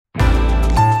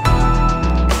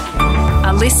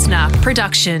listener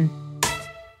production.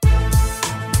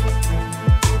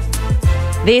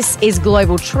 This is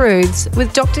Global Truths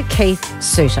with Dr. Keith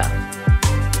Suter.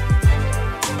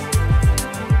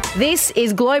 This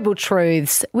is Global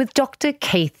Truths with Dr.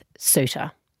 Keith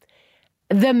Suter.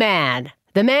 The man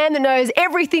that knows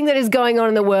everything that is going on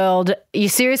in the world. Are you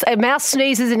serious? A mouse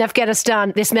sneezes in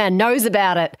Afghanistan. This man knows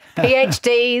about it.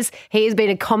 PhDs. He has been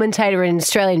a commentator in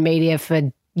Australian media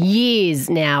for years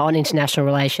now on international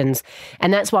relations.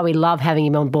 And that's why we love having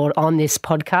him on board on this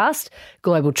podcast,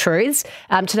 Global Truths.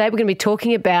 Today we're going to be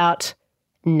talking about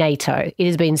NATO. It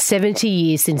has been 70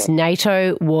 years since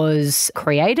NATO was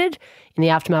created in the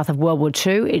aftermath of World War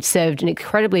II. It served an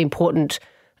incredibly important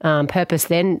purpose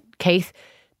then, Keith.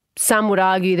 Some would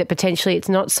argue that potentially it's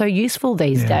not so useful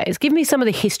these days. Give me some of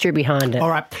the history behind it. All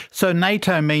right. So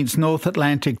NATO means North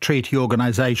Atlantic Treaty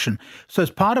Organization. So it's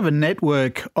part of a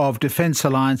network of defense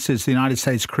alliances the United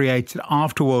States created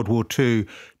after World War II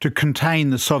to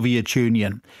contain the Soviet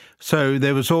Union. So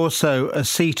there was also a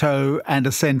CETO and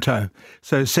a CENTO,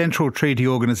 so Central Treaty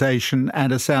Organization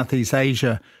and a Southeast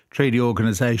Asia Treaty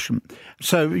Organization.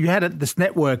 So you had this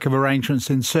network of arrangements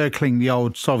encircling the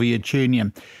old Soviet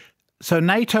Union. So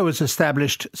NATO was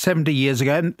established 70 years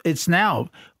ago, and it's now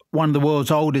one of the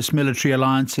world's oldest military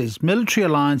alliances. Military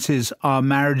alliances are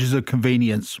marriages of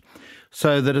convenience,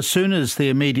 so that as soon as the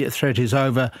immediate threat is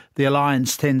over, the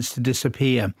alliance tends to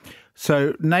disappear.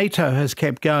 So NATO has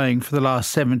kept going for the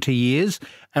last 70 years,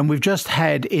 and we've just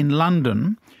had in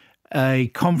London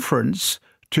a conference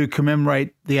to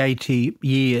commemorate the 80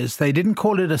 years. They didn't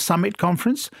call it a summit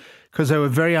conference because they were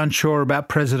very unsure about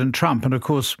President Trump. And of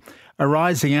course,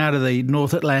 arising out of the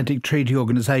North Atlantic Treaty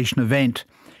Organization event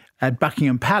at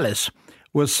Buckingham Palace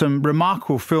was some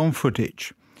remarkable film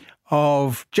footage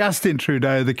of Justin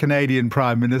Trudeau, the Canadian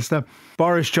Prime Minister,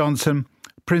 Boris Johnson,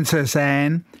 Princess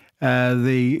Anne,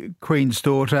 the Queen's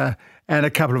daughter, and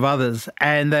a couple of others.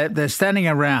 And they're standing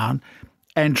around,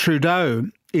 and Trudeau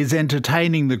is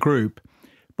entertaining the group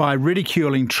by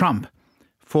ridiculing Trump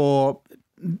for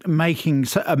making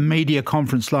a media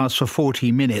conference last for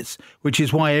 40 minutes, which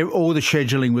is why all the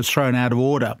scheduling was thrown out of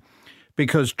order,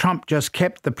 because Trump just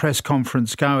kept the press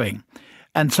conference going.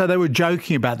 And so they were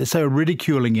joking about this. They were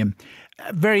ridiculing him.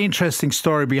 A very interesting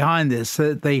story behind this.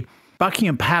 The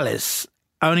Buckingham Palace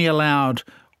only allowed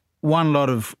one lot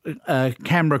of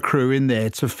camera crew in there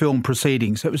to film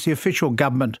proceedings. It was the official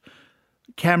government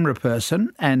camera person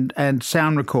and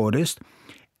sound recordist.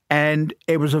 And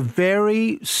it was a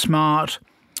very smart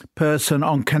person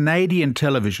on Canadian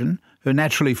television, who are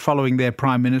naturally following their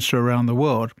Prime Minister around the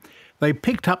world. They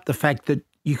picked up the fact that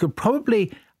you could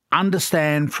probably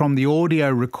understand from the audio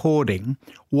recording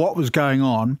what was going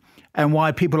on and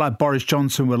why people like Boris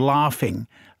Johnson were laughing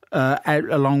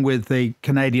along with the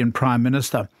Canadian Prime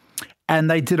Minister.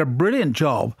 And they did a brilliant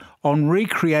job on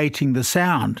recreating the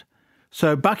sound.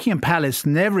 So Buckingham Palace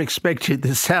never expected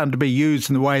the sound to be used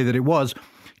in the way that it was.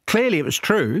 Clearly it was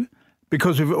true,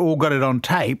 because we've all got it on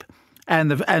tape and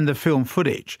the film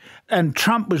footage. And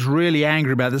Trump was really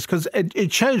angry about this because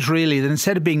it shows really that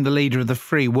instead of being the leader of the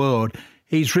free world,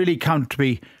 he's really come to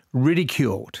be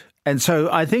ridiculed. And so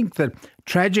I think that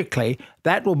tragically,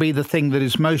 that will be the thing that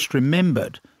is most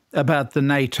remembered about the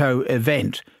NATO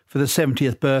event for the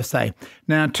 70th birthday.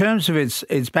 Now, in terms of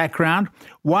its background,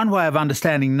 one way of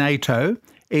understanding NATO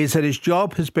is that his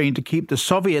job has been to keep the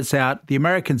Soviets out, the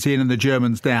Americans in, and the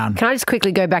Germans down. Can I just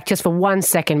quickly go back just for 1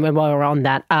 second while we're on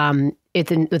that?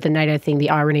 With the NATO thing, the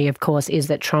irony, of course, is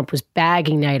that Trump was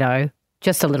bagging NATO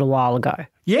just a little while ago.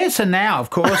 Yes, and now, of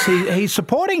course, he's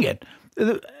supporting it.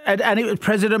 And it was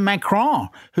President Macron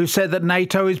who said that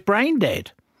NATO is brain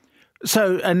dead.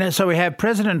 So we have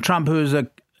President Trump, who was a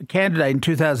candidate in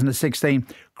 2016,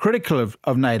 critical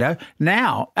of NATO,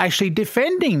 now actually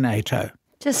defending NATO.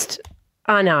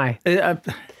 I know.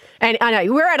 And I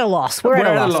know, we're at a loss. We're at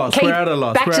a loss. We're at a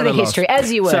loss. Back to the history,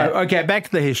 as you were. So, back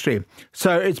to the history.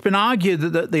 So it's been argued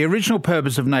that the original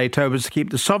purpose of NATO was to keep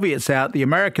the Soviets out, the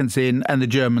Americans in, and the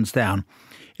Germans down.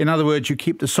 In other words, you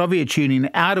keep the Soviet Union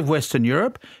out of Western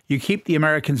Europe, you keep the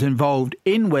Americans involved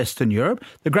in Western Europe.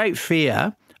 The great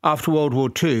fear after World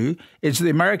War II is that the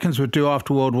Americans would do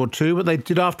after World War II what they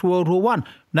did after World War I,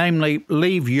 namely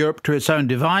leave Europe to its own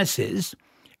devices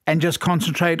and just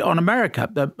concentrate on America,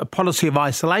 a policy of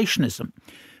isolationism.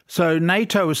 So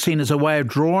NATO was seen as a way of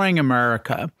drawing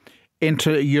America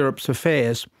into Europe's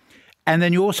affairs. And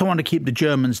then you also want to keep the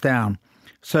Germans down.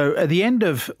 So at the end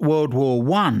of World War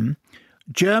I,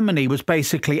 Germany was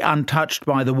basically untouched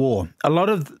by the war.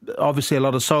 Obviously a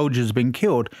lot of soldiers have been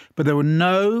killed, but there were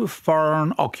no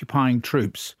foreign occupying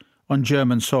troops on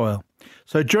German soil.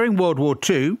 So during World War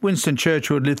II, Winston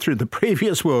Churchill had lived through the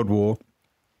previous World War.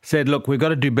 said, look, we've got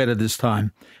to do better this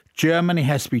time. Germany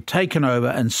has to be taken over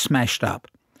and smashed up.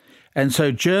 And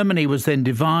so Germany was then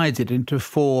divided into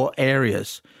 4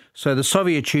 areas. So the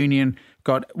Soviet Union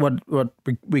got what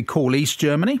we call East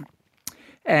Germany,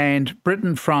 and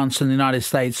Britain, France and the United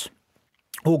States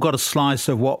all got a slice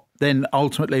of what then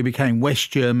ultimately became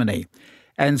West Germany.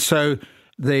 And so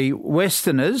the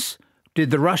Westerners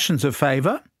did the Russians a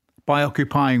favour by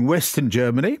occupying Western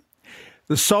Germany.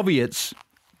 The Soviets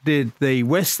did the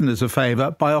Westerners a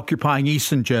favour by occupying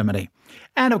Eastern Germany.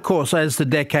 And of course, as the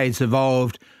decades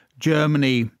evolved,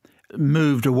 Germany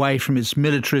moved away from its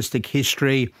militaristic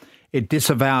history. It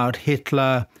disavowed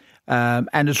Hitler,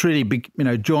 and it's really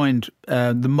joined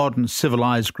the modern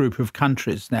civilized group of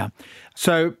countries now.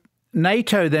 So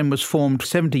NATO then was formed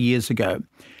 70 years ago.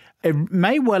 It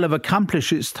may well have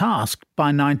accomplished its task by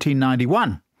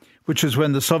 1991, which is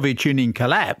when the Soviet Union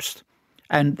collapsed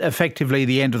and effectively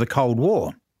the end of the Cold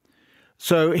War.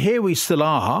 So here we still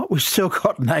are. We've still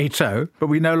got NATO, but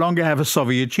we no longer have a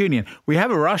Soviet Union. We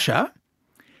have a Russia,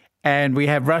 and we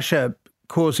have Russia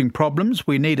causing problems.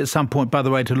 We need at some point, by the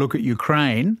way, to look at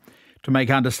Ukraine to make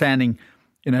understanding,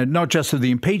 not just of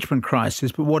the impeachment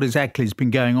crisis, but what exactly has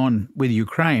been going on with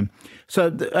Ukraine. So,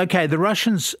 the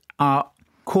Russians are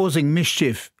causing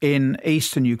mischief in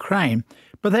eastern Ukraine,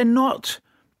 but they're not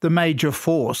the major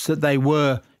force that they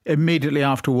were immediately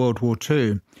after World War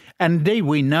II. And indeed,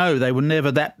 we know they were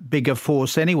never that big a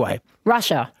force anyway.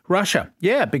 Russia,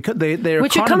 yeah, because their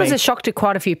which economy, would come as a shock to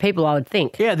quite a few people, I would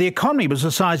think. Yeah, the economy was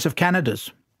the size of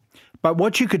Canada's. But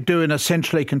what you could do in a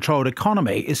centrally controlled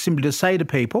economy is simply to say to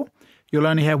people, you'll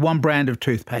only have one brand of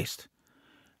toothpaste.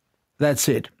 That's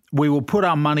it. We will put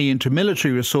our money into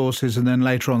military resources and then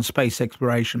later on space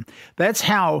exploration. That's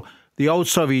how the old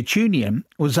Soviet Union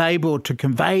was able to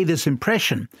convey this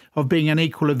impression of being an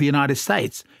equal of the United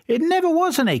States. It never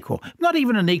was an equal, not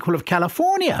even an equal of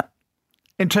California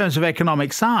in terms of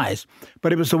economic size,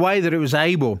 but it was the way that it was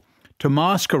able to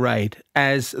masquerade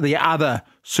as the other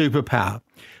superpower.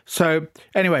 So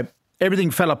anyway,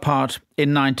 everything fell apart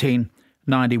in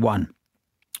 1991.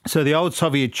 So the old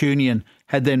Soviet Union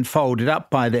had then folded up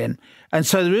by then. And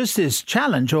so there is this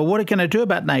challenge, or what are we going to do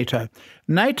about NATO?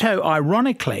 NATO,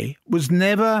 ironically, was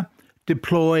never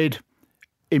deployed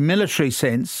in military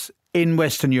sense in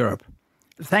Western Europe.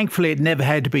 Thankfully, it never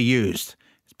had to be used.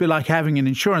 It's a bit like having an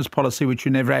insurance policy which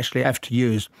you never actually have to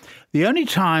use. The only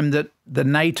time that the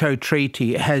NATO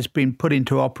treaty has been put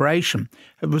into operation,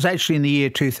 it was actually in the year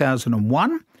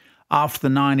 2001 after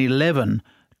the 9/11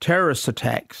 terrorist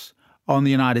attacks on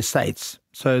the United States.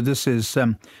 So this is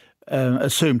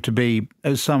assumed to be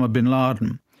Osama bin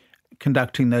Laden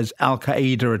conducting those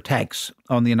al-Qaeda attacks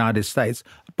on the United States.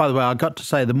 By the way, I've got to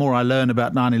say, the more I learn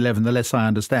about 9/11, the less I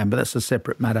understand, but that's a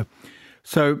separate matter.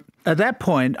 So at that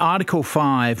point, Article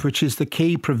 5, which is the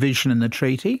key provision in the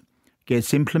treaty,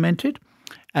 gets implemented.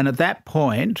 And at that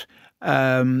point,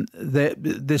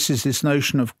 this is this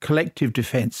notion of collective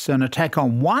defence. So an attack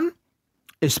on one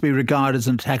is to be regarded as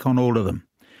an attack on all of them.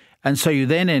 And so you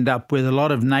then end up with a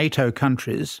lot of NATO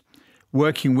countries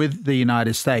working with the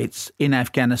United States in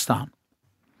Afghanistan.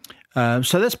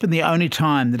 So that's been the only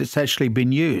time that it's actually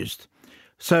been used.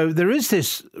 So there is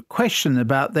this question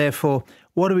about, therefore,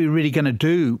 what are we really going to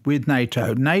do with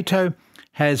NATO? NATO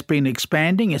has been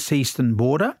expanding its eastern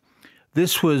border.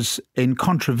 This was in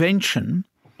contravention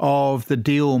of the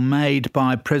deal made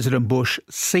by President Bush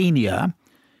Sr.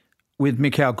 with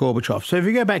Mikhail Gorbachev. So if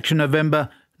you go back to November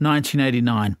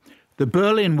 1989, the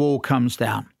Berlin Wall comes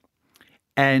down,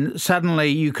 and suddenly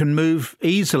you can move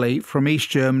easily from East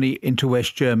Germany into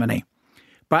West Germany.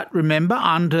 But remember,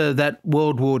 under that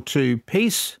World War II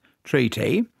peace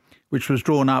treaty, which was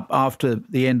drawn up after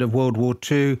the end of World War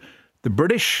II, the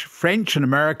British, French and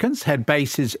Americans had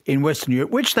bases in Western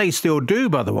Europe, which they still do,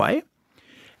 by the way,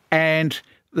 and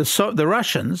the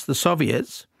Russians, the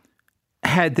Soviets,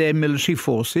 had their military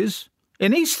forces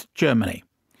in East Germany.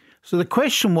 So the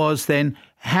question was then,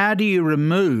 how do you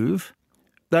remove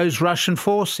those Russian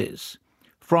forces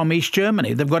from East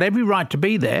Germany? They've got every right to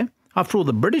be there. After all,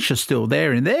 the British are still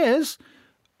there in theirs.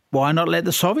 Why not let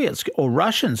the Soviets or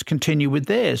Russians continue with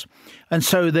theirs? And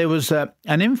so there was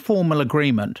an informal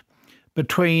agreement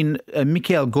between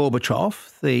Mikhail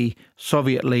Gorbachev, the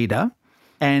Soviet leader,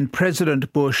 and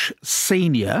President Bush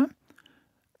Sr.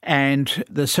 and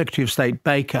the Secretary of State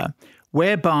Baker,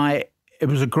 whereby it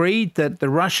was agreed that the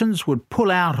Russians would pull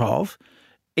out of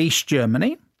East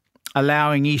Germany,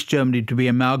 allowing East Germany to be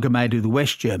amalgamated with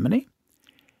West Germany,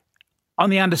 on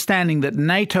the understanding that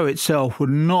NATO itself would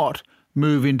not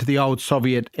move into the old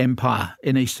Soviet empire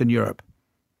in Eastern Europe.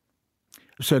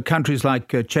 So countries like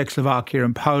Czechoslovakia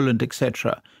and Poland,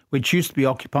 etc., which used to be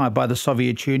occupied by the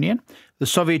Soviet Union, the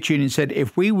Soviet Union said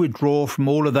if we withdraw from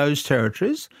all of those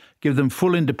territories, give them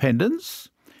full independence,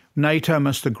 NATO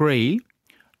must agree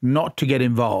not to get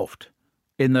involved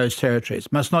in those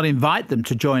territories, must not invite them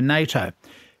to join NATO.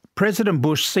 President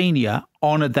Bush Sr.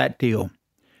 honoured that deal.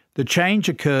 The change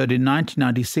occurred in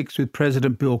 1996 with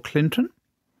President Bill Clinton,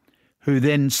 who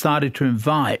then started to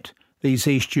invite these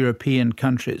East European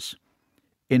countries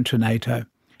into NATO.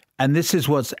 And this is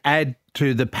what's added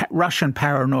to the Russian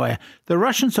paranoia. The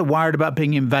Russians are worried about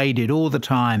being invaded all the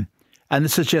time, and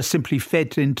this has just simply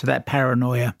fed into that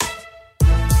paranoia.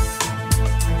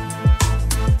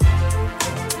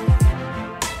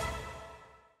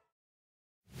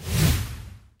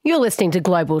 You're listening to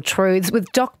Global Truths with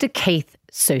Dr. Keith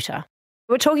Suter.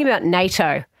 We're talking about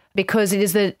NATO because it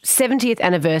is the 70th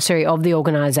anniversary of the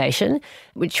organisation,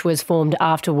 which was formed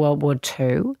after World War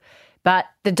II. But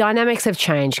the dynamics have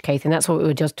changed, Keith, and that's what we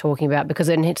were just talking about, because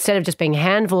instead of just being a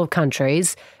handful of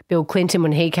countries, Bill Clinton,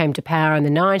 when he came to power in the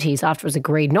 90s, after it was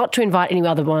agreed not to invite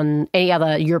any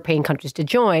other European countries to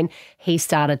join, he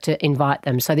started to invite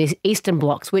them. So these Eastern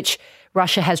blocs, which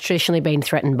Russia has traditionally been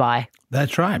threatened by.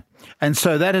 That's right. And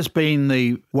so that has been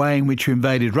the way in which you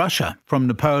invaded Russia. From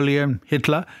Napoleon,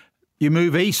 Hitler, you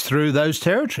move east through those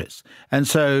territories. And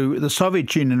so the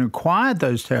Soviet Union acquired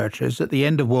those territories at the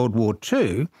end of World War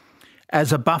II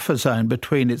as a buffer zone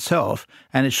between itself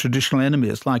and its traditional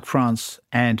enemies like France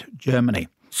and Germany.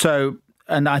 So,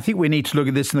 and I think we need to look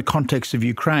at this in the context of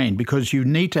Ukraine, because you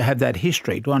need to have that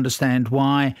history to understand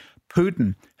why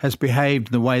Putin has behaved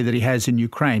in the way that he has in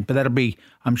Ukraine. But that'll be,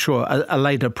 I'm sure, a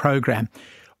later program.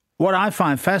 What I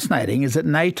find fascinating is that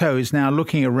NATO is now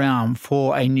looking around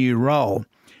for a new role.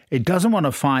 It doesn't want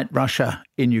to fight Russia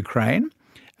in Ukraine,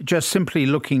 just simply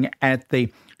looking at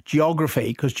the geography,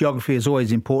 because geography is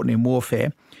always important in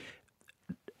warfare.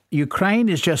 Ukraine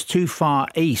is just too far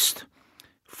east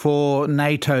for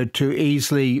NATO to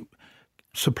easily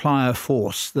supply a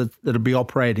force that'll be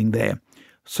operating there.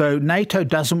 So NATO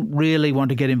doesn't really want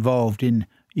to get involved in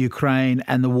Ukraine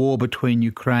and the war between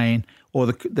Ukraine, or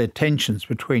the tensions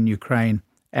between Ukraine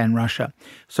and Russia.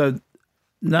 So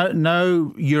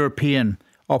no European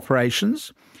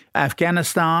operations.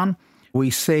 Afghanistan, we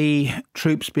see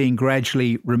troops being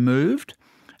gradually removed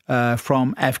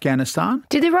from Afghanistan.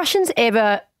 Did the Russians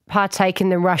ever partake in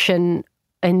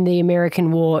the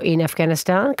American war in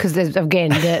Afghanistan? Because there's, again,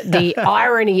 the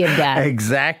irony of that.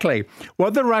 Exactly.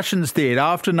 What the Russians did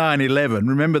after 9/11,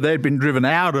 remember they'd been driven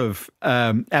out of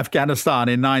Afghanistan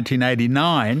in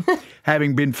 1989,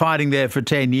 having been fighting there for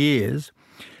 10 years.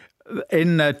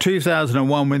 In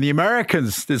 2001, when the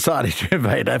Americans decided to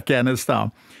invade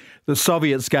Afghanistan, the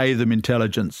Soviets gave them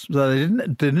intelligence. So they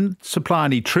didn't supply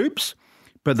any troops,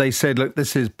 but they said, look,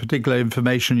 this is particular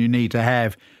information you need to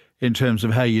have in terms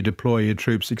of how you deploy your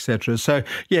troops, etc. So,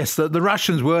 yes, the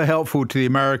Russians were helpful to the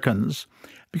Americans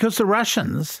because the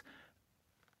Russians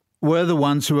were the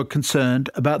ones who were concerned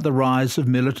about the rise of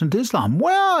militant Islam,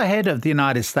 well ahead of the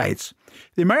United States.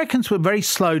 The Americans were very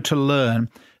slow to learn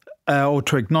or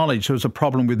to acknowledge there was a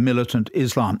problem with militant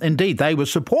Islam. Indeed, they were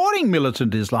supporting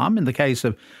militant Islam in the case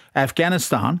of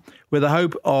Afghanistan with the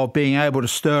hope of being able to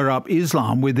stir up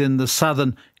Islam within the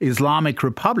southern Islamic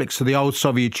republics of the old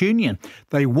Soviet Union.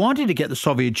 They wanted to get the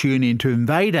Soviet Union to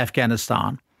invade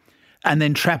Afghanistan and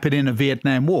then trap it in a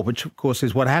Vietnam War, which, of course,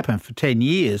 is what happened for 10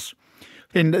 years.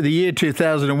 In the year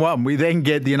 2001, we then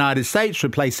get the United States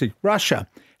replacing Russia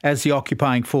as the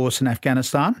occupying force in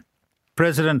Afghanistan.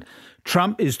 President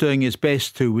Trump is doing his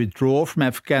best to withdraw from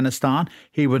Afghanistan.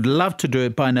 He would love to do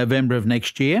it by November of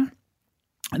next year.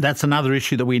 That's another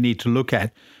issue that we need to look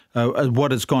at, what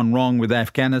has gone wrong with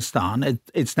Afghanistan.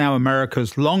 It's now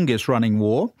America's longest running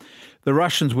war. The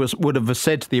Russians would have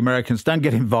said to the Americans, don't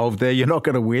get involved there, you're not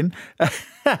going to win.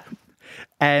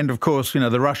 And, of course,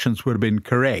 the Russians would have been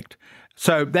correct.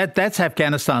 So that's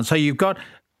Afghanistan. So you've got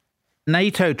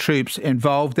NATO troops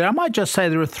involved there. I might just say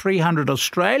there are 300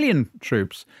 Australian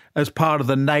troops as part of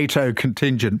the NATO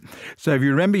contingent. So if you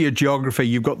remember your geography,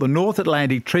 you've got the North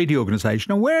Atlantic Treaty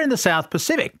Organisation, and we're in the South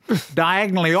Pacific,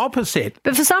 diagonally opposite.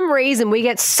 But for some reason, we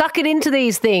get suckered into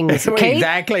these things, okay?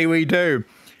 Exactly, we do.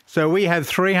 So we have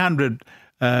 300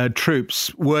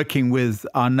 troops working with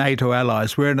our NATO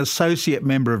allies. We're an associate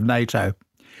member of NATO.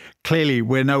 Clearly,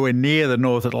 we're nowhere near the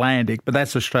North Atlantic, but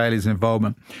that's Australia's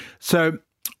involvement. So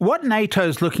what NATO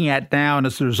is looking at now, and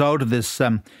as a result of this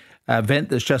event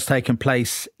that's just taken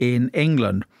place in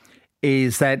England,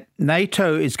 is that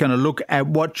NATO is going to look at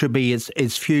what should be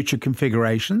its future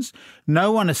configurations.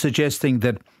 No one is suggesting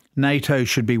that NATO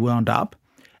should be wound up.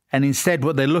 And instead,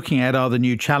 what they're looking at are the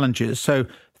new challenges. So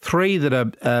three that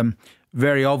are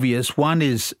very obvious. One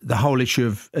is the whole issue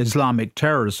of Islamic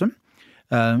terrorism,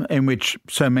 in which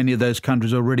so many of those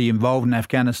countries are already involved in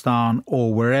Afghanistan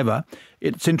or wherever.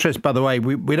 It's interesting, by the way,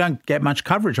 we don't get much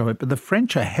coverage of it, but the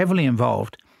French are heavily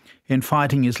involved in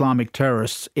fighting Islamic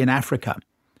terrorists in Africa.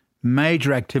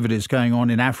 Major activities going on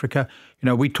in Africa.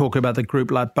 We talk about the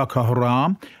group like Boko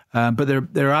Haram, but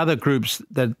there are other groups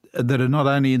that are not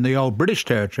only in the old British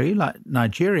territory, like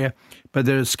Nigeria, but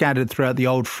they're scattered throughout the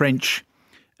old French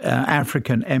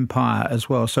African empire as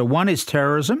well. So one is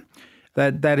terrorism.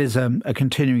 That is a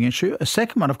continuing issue. A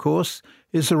second one, of course,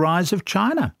 is the rise of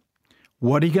China.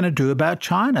 What are you going to do about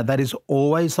China? That is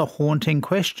always the haunting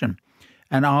question.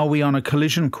 And are we on a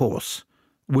collision course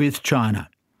with China?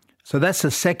 So that's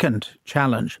the second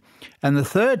challenge. And the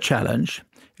third challenge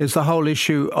is the whole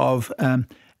issue of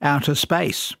outer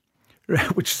space,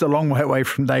 which is a long way away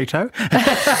from NATO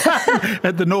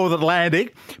at the North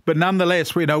Atlantic. But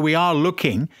nonetheless, we are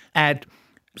looking at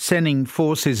sending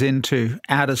forces into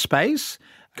outer space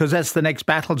because that's the next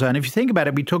battle zone. If you think about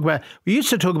it, we used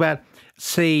to talk about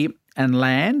sea and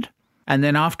land, and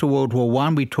then after World War I,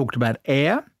 we talked about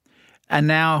air, and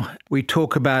now we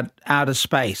talk about outer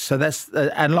space. So that's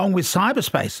along with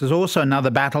cyberspace. There's also another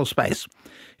battle space.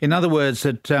 In other words,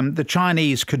 that the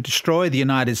Chinese could destroy the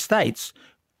United States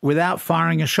without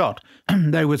firing a shot.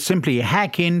 They would simply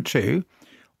hack into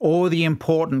all the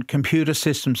important computer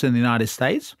systems in the United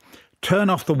States, turn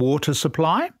off the water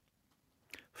supply,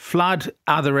 flood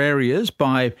other areas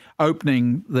by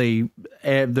opening the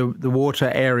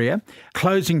water area,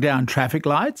 closing down traffic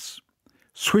lights,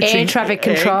 switching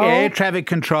air traffic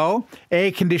control,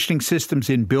 air conditioning systems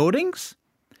in buildings.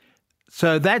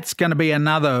 So that's going to be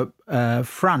another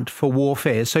front for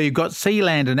warfare. So you've got sea,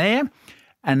 land and air,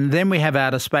 and then we have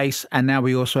outer space, and now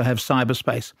we also have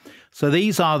cyberspace. So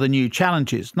these are the new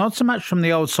challenges, not so much from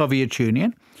the old Soviet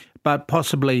Union, but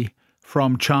possibly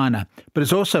from China. But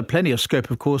there's also plenty of scope,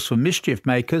 of course, for mischief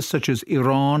makers such as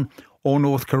Iran or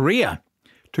North Korea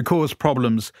to cause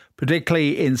problems,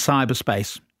 particularly in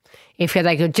cyberspace. If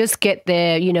they could just get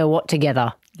their,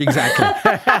 together. Exactly.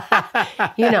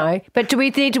 But do we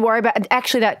need to worry about,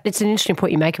 actually, it's an interesting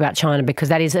point you make about China, because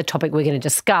that is a topic we're going to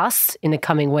discuss in the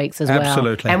coming weeks as well.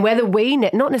 Absolutely. And whether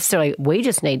not necessarily we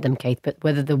just need them, Keith, but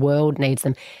whether the world needs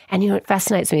them. And, it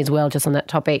fascinates me as well, just on that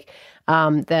topic,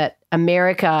 that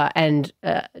America and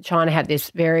China have this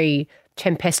very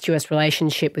tempestuous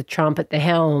relationship with Trump at the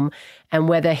helm, and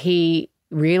whether he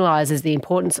realises the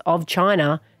importance of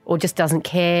China or just doesn't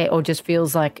care or just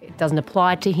feels like it doesn't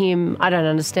apply to him. I don't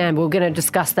understand. We're going to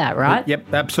discuss that, right?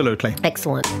 Yep, absolutely.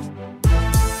 Excellent.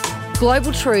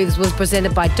 Global Truths was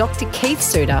presented by Dr. Keith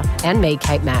Suter and me,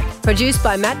 Kate Mack. Produced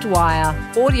by Matt Dwyer.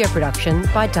 Audio production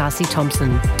by Darcy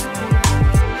Thompson.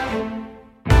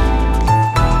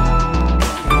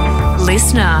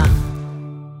 Listener.